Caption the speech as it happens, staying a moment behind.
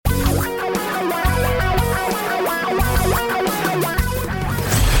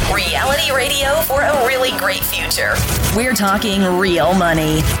future. We're talking real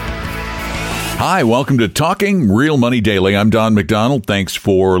money. Hi, welcome to Talking Real Money Daily. I'm Don McDonald. Thanks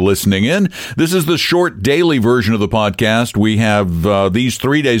for listening in. This is the short daily version of the podcast. We have these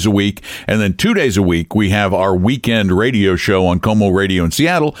 3 days a week, and then 2 days a week, we have our weekend radio show on Como Radio in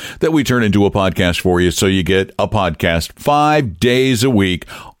Seattle that we turn into a podcast for you. So you get a podcast 5 days a week,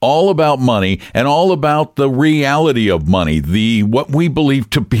 all about money and all about the reality of money, what we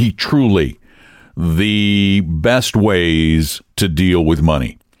believe to be truly the best ways to deal with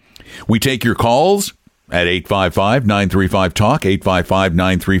money. We take your calls at 855-935-TALK,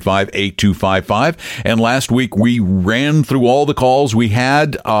 855-935-8255. And last week, we ran through all the calls we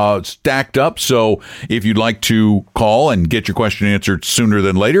had stacked up. So if you'd like to call and get your question answered sooner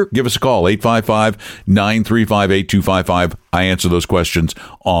than later, give us a call, 855-935-8255. I answer those questions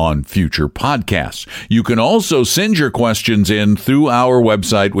on future podcasts. You can also send your questions in through our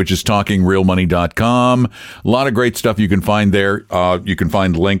website, which is talkingrealmoney.com. A lot of great stuff you can find there. You can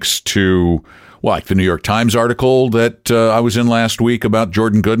find links to like the New York Times article that I was in last week about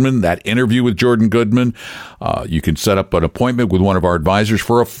Jordan Goodman, that interview with Jordan Goodman. You can set up an appointment with one of our advisors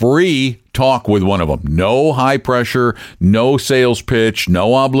for a free talk with one of them. No high pressure, no sales pitch,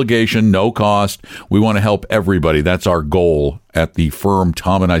 no obligation, no cost. We want to help everybody. That's our goal at the firm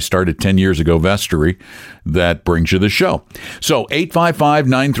Tom and I started 10 years ago, Vestory, that brings you the show. So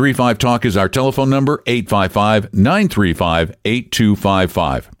 855-935-TALK is our telephone number,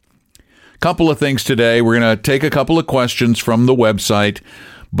 855-935-8255. Couple of things today. We're going to take a couple of questions from the website,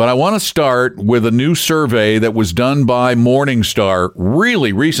 but I want to start with a new survey that was done by Morningstar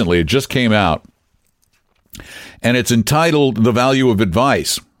really recently. It just came out, and it's entitled The Value of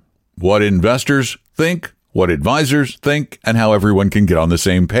Advice: What Investors Think, What Advisors Think, and How Everyone Can Get on the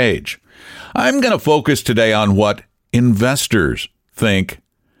Same Page. I'm going to focus today on what investors think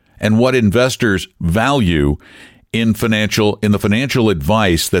and what investors value in the financial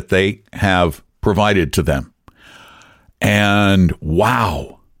advice that they have provided to them. And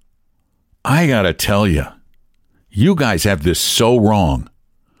wow, I got to tell you, you guys have this so wrong.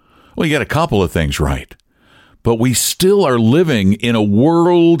 Well, you got a couple of things right, but we still are living in a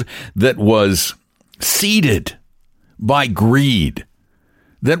world that was seeded by greed,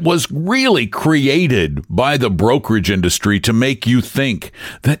 that was really created by the brokerage industry to make you think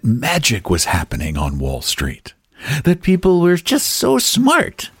that magic was happening on Wall Street, that people were just so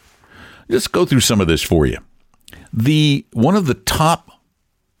smart. Just go through some of this for you. One of the top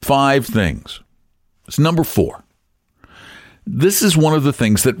 5 things is number 4. This is one of the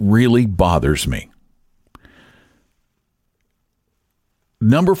things that really bothers me.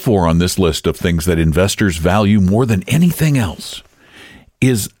 Number 4 on this list of things that investors value more than anything else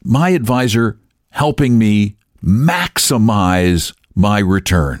is my advisor helping me maximize my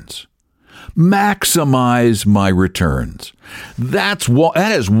returns. Maximize my returns. That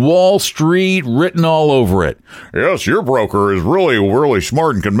has Wall Street written all over it. Yes, your broker is really, really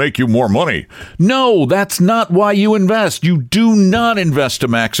smart and can make you more money. No, that's not why you invest. You do not invest to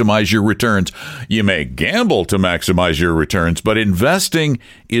maximize your returns. You may gamble to maximize your returns, but investing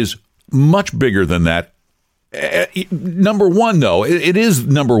is much bigger than that. Number one, though, it is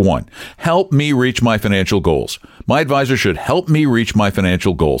number one. Help me reach my financial goals. My advisor should help me reach my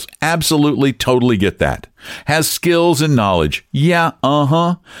financial goals. Absolutely, totally get that. Has skills and knowledge. Yeah,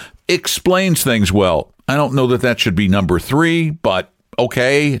 Explains things well. I don't know that should be number 3, but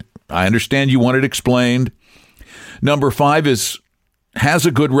okay, I understand you want it explained. Number 5 has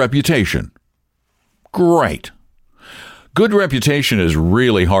a good reputation. Great. Good reputation is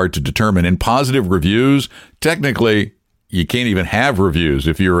really hard to determine. In positive reviews, technically, you can't even have reviews.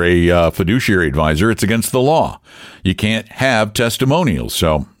 If you're a fiduciary advisor, it's against the law. You can't have testimonials.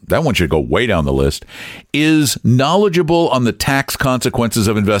 So that one should go way down the list. Is knowledgeable on the tax consequences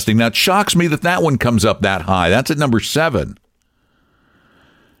of investing. Now, it shocks me that one comes up that high. That's at number 7.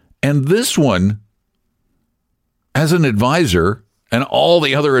 And this one, as an advisor, and all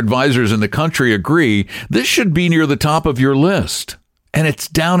the other advisors in the country agree, this should be near the top of your list. And it's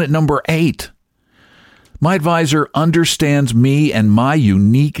down at number 8. My advisor understands me and my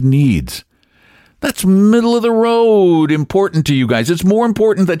unique needs. That's middle of the road important to you guys. It's more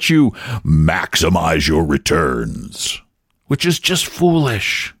important that you maximize your returns, which is just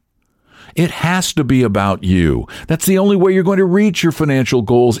foolish. It has to be about you. That's the only way you're going to reach your financial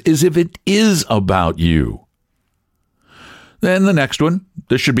goals, is if it is about you. Then the next one,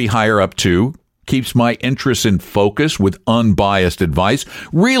 this should be higher up too. Keeps my interests in focus with unbiased advice.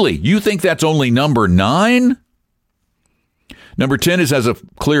 Really? You think that's only number 9? Number 10 has a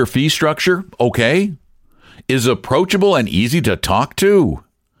clear fee structure. Okay. Is approachable and easy to talk to.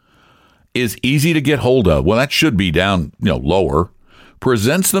 is easy to get hold of. Well, that should be down, lower.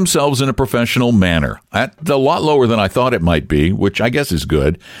 Presents themselves in a professional manner. That's a lot lower than I thought it might be, which I guess is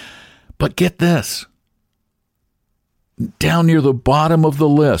good. But get this. Down near the bottom of the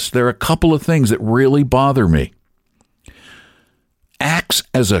list, there are a couple of things that really bother me. Acts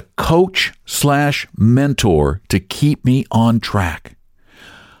as a coach/mentor to keep me on track.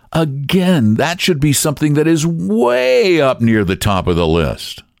 Again, that should be something that is way up near the top of the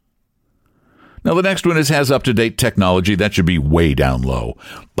list. Now, the next one has up-to-date technology. That should be way down low.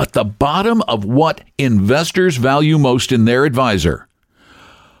 But the bottom of what investors value most in their advisor,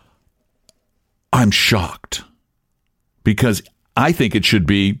 I'm shocked. Because I think it should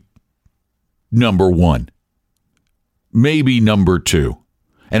be number 1. Maybe number 2.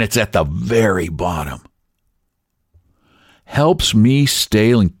 And it's at the very bottom. Helps me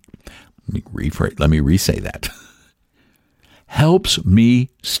stay... Let me re-say that. Helps me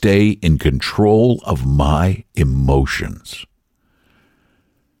stay in control of my emotions.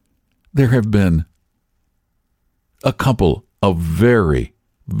 There have been a couple of very,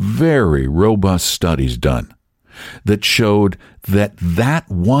 very robust studies done that showed that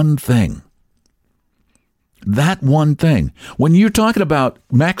one thing, when you're talking about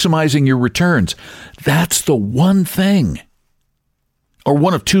maximizing your returns, that's the one thing, or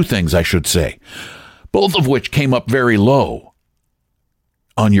one of two things, I should say, both of which came up very low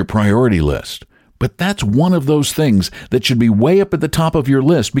on your priority list. But that's one of those things that should be way up at the top of your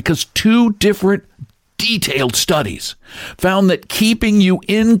list, because 2 different detailed studies found that keeping you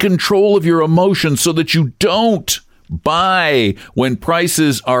in control of your emotions so that you don't buy when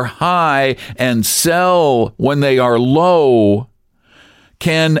prices are high and sell when they are low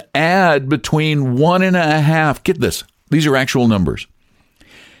can add between 1.5, get this, these are actual numbers,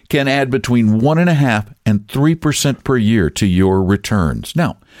 can add between 1.5 and 3% per year to your returns.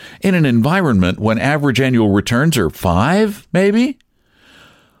 Now, in an environment when average annual returns are 5, maybe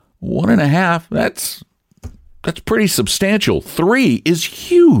 1.5, that's pretty substantial. 3 is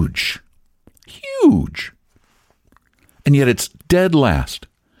huge. And yet it's dead last.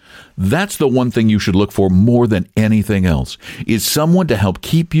 That's the one thing you should look for more than anything else, is someone to help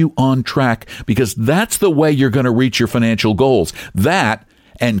keep you on track, because that's the way you're going to reach your financial goals. That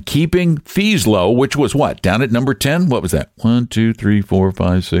and keeping fees low, which was what? Down at number 10? What was that? 1, 2, 3, 4,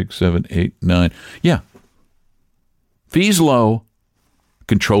 5, 6, 7, 8, 9. Yeah. Fees low,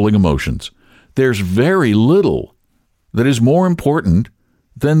 controlling emotions. There's very little that is more important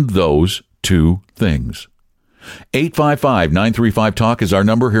than those 2 things. 855-935-TALK is our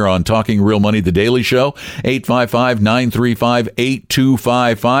number here on Talking Real Money, The Daily Show.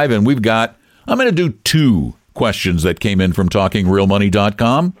 855-935-8255. And I'm going to do 2 questions that came in from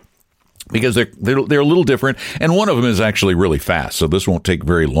TalkingRealMoney.com, because they're a little different. And one of them is actually really fast, so this won't take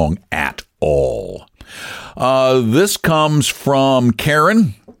very long at all. This comes from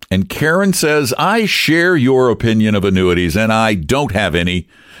Karen. And Karen says, I share your opinion of annuities, and I don't have any.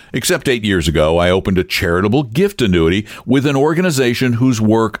 Except 8 years ago, I opened a charitable gift annuity with an organization whose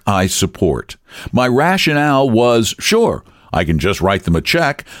work I support. My rationale was, sure, I can just write them a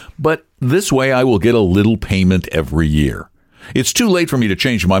check, but this way I will get a little payment every year. It's too late for me to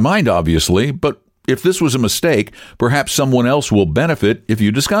change my mind, obviously, but if this was a mistake, perhaps someone else will benefit if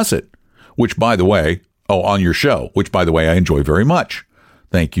you discuss it. On your show, which, by the way, I enjoy very much.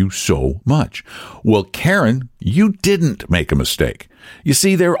 Thank you so much. Well, Karen, you didn't make a mistake. You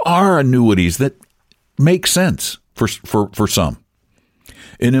see, there are annuities that make sense for some.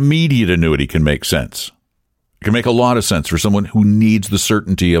 An immediate annuity can make sense. It can make a lot of sense for someone who needs the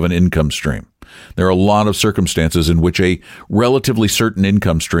certainty of an income stream. There are a lot of circumstances in which a relatively certain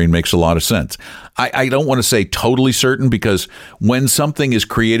income stream makes a lot of sense. I don't want to say totally certain, because when something is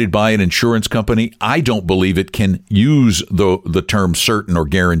created by an insurance company, I don't believe it can use the term certain or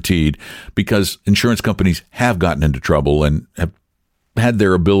guaranteed, because insurance companies have gotten into trouble and have had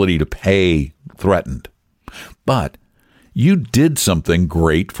their ability to pay threatened. But you did something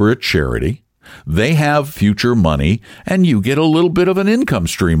great for a charity. They have future money, and you get a little bit of an income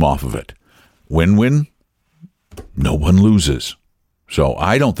stream off of it. Win-win, no one loses. So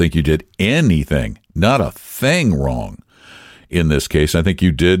I don't think you did anything, not a thing wrong in this case. I think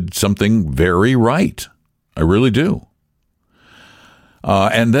you did something very right. I really do.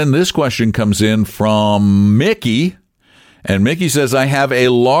 And then this question comes in from Mickey. And Mickey says, I have a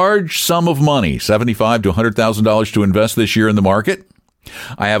large sum of money, $75,000 to $100,000 to invest this year in the market.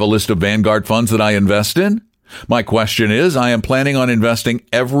 I have a list of Vanguard funds that I invest in. My question is, I am planning on investing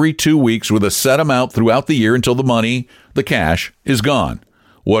every 2 weeks with a set amount throughout the year until the cash, is gone.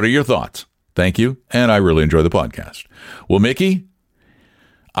 What are your thoughts? Thank you, and I really enjoy the podcast. Well, Mickey,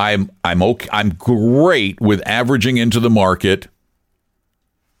 I'm okay. I'm great with averaging into the market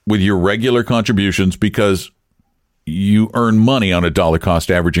with your regular contributions because you earn money on a dollar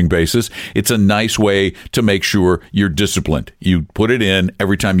cost averaging basis. It's a nice way to make sure you're disciplined. You put it in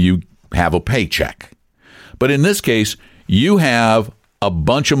every time you have a paycheck. But in this case, you have a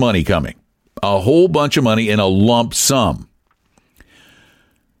bunch of money coming, a whole bunch of money in a lump sum.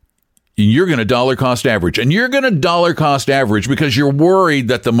 You're going to dollar cost average, and you're going to dollar cost average because you're worried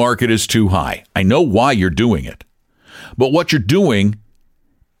that the market is too high. I know why you're doing it, but what you're doing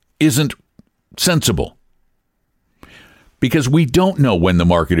isn't sensible. Because we don't know when the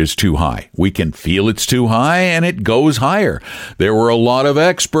market is too high. We can feel it's too high and it goes higher. There were a lot of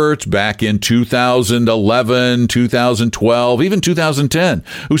experts back in 2011, 2012, even 2010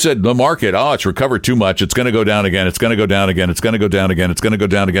 who said the market, it's recovered too much. It's going to go down again. It's going to go down again. It's going to go down again. It's going to go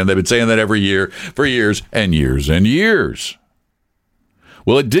down again. They've been saying that every year for years and years and years.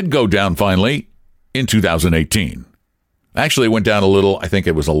 Well, it did go down finally in 2018. Actually, it went down a little. I think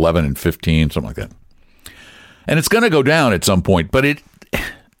it was 11 and 15, something like that. And it's going to go down at some point, but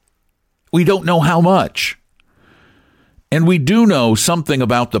we don't know how much. And we do know something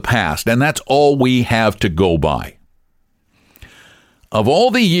about the past, and that's all we have to go by. Of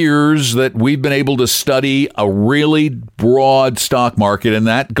all the years that we've been able to study a really broad stock market, and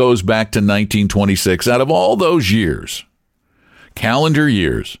that goes back to 1926, out of all those years, calendar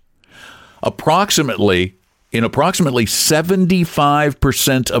years, approximately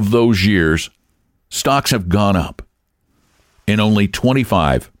 75% of those years, stocks have gone up. In only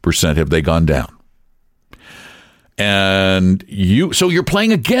 25% have they gone down. And so you're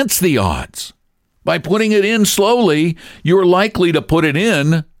playing against the odds. By putting it in slowly, you're likely to put it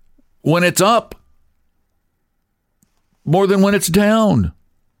in when it's up more than when it's down.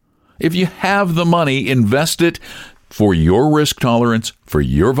 If you have the money, invest it for your risk tolerance, for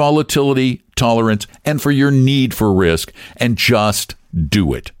your volatility tolerance, and for your need for risk, and just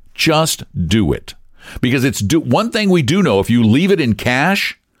do it. Just do it. Because one thing we do know, if you leave it in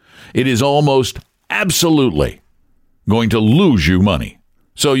cash, it is almost absolutely going to lose you money.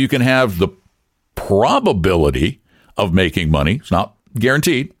 So you can have the probability of making money, it's not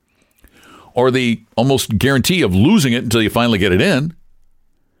guaranteed, or the almost guarantee of losing it until you finally get it in.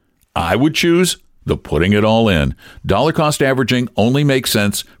 I would choose the putting it all in. Dollar cost averaging only makes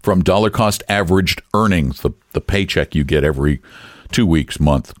sense from dollar cost averaged earnings, the paycheck you get every 2 weeks,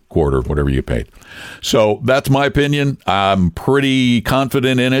 month, quarter, whatever you paid. So that's my opinion. I'm pretty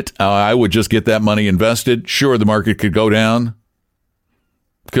confident in it. I would just get that money invested. Sure, the market could go down,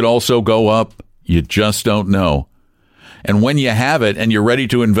 could also go up. You just don't know. And when you have it and you're ready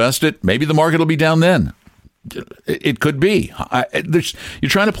to invest it, maybe the market will be down then. It could be. You're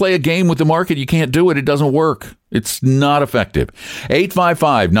trying to play a game with the market. You can't do it. It doesn't work. It's not effective.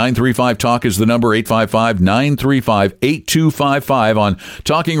 855-935-TALK is the number. 855-935-8255 on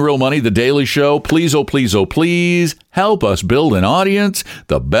Talking Real Money, the Daily Show. Please, oh, please, oh, please help us build an audience.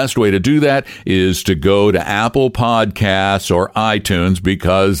 The best way to do that is to go to Apple Podcasts or iTunes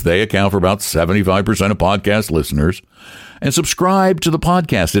because they account for about 75% of podcast listeners. And subscribe to the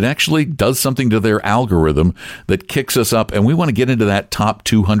podcast. It actually does something to their algorithm that kicks us up. And we want to get into that top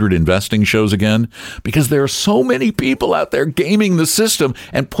 200 investing shows again because there are so many people out there gaming the system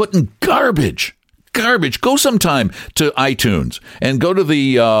and putting garbage. Go sometime to iTunes and go to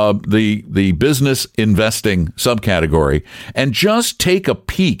the business investing subcategory and just take a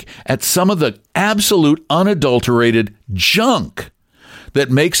peek at some of the absolute unadulterated junk that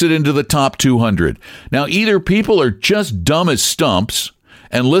makes it into the top 200. Now, either people are just dumb as stumps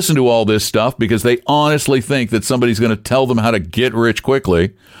and listen to all this stuff because they honestly think that somebody's going to tell them how to get rich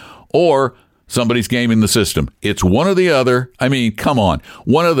quickly, or somebody's gaming the system. It's one or the other. I mean, come on.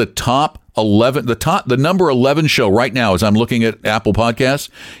 One of the top 11, the number 11 show right now, as I'm looking at Apple Podcasts,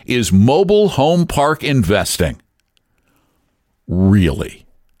 is Mobile Home Park Investing. Really?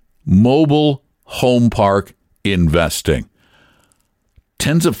 Mobile Home Park Investing.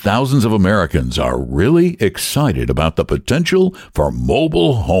 Tens of thousands of Americans are really excited about the potential for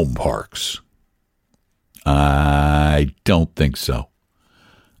mobile home parks. I don't think so.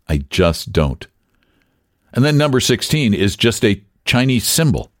 I just don't. And then number 16 is just a Chinese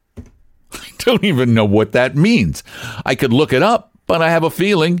symbol. I don't even know what that means. I could look it up, but I have a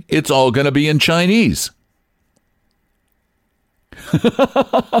feeling it's all going to be in Chinese.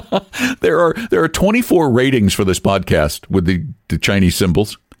 There are 24 ratings for this podcast with the Chinese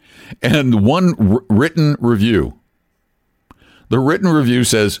symbols and one written review. The written review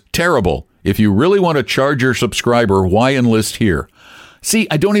says, terrible. If you really want to charge your subscriber, why enlist here? See,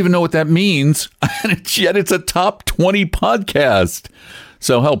 I don't even know what that means, and yet it's a top 20 podcast.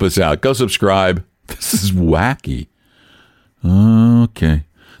 So help us out. Go subscribe. This is wacky. Okay.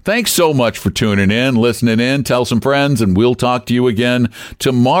 Thanks so much for tuning in, listening in. Tell some friends, and we'll talk to you again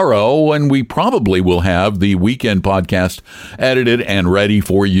tomorrow when we probably will have the weekend podcast edited and ready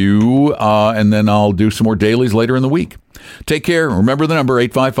for you. And then I'll do some more dailies later in the week. Take care. Remember the number,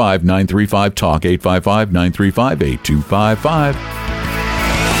 855-935-TALK, 855-935-8255.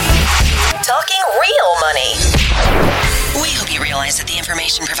 Talking Real Money. We hope you realize that the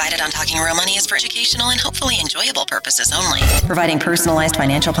information provided on Talking Real Money is for educational and hopefully enjoyable purposes only. Providing personalized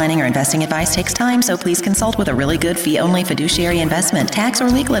financial planning or investing advice takes time, so please consult with a really good fee-only fiduciary investment, tax, or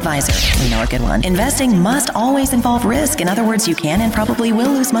legal advisor. We know a good one. Investing must always involve risk. In other words, you can and probably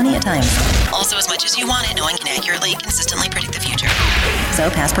will lose money at times. Also, as much as you want it, no one can accurately, consistently predict the future. So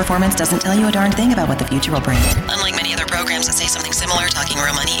past performance doesn't tell you a darn thing about what the future will bring. Unlike many other programs that say something similar, Talking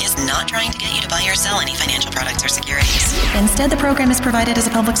Real Money is not trying to get you to buy or sell any financial products or securities. Instead, the program is provided as a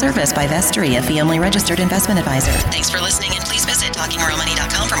public service by Vestry, a fee-only registered investment advisor. Thanks for listening, and please visit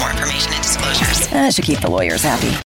TalkingRealMoney.com for more information and disclosures. That should keep the lawyers happy.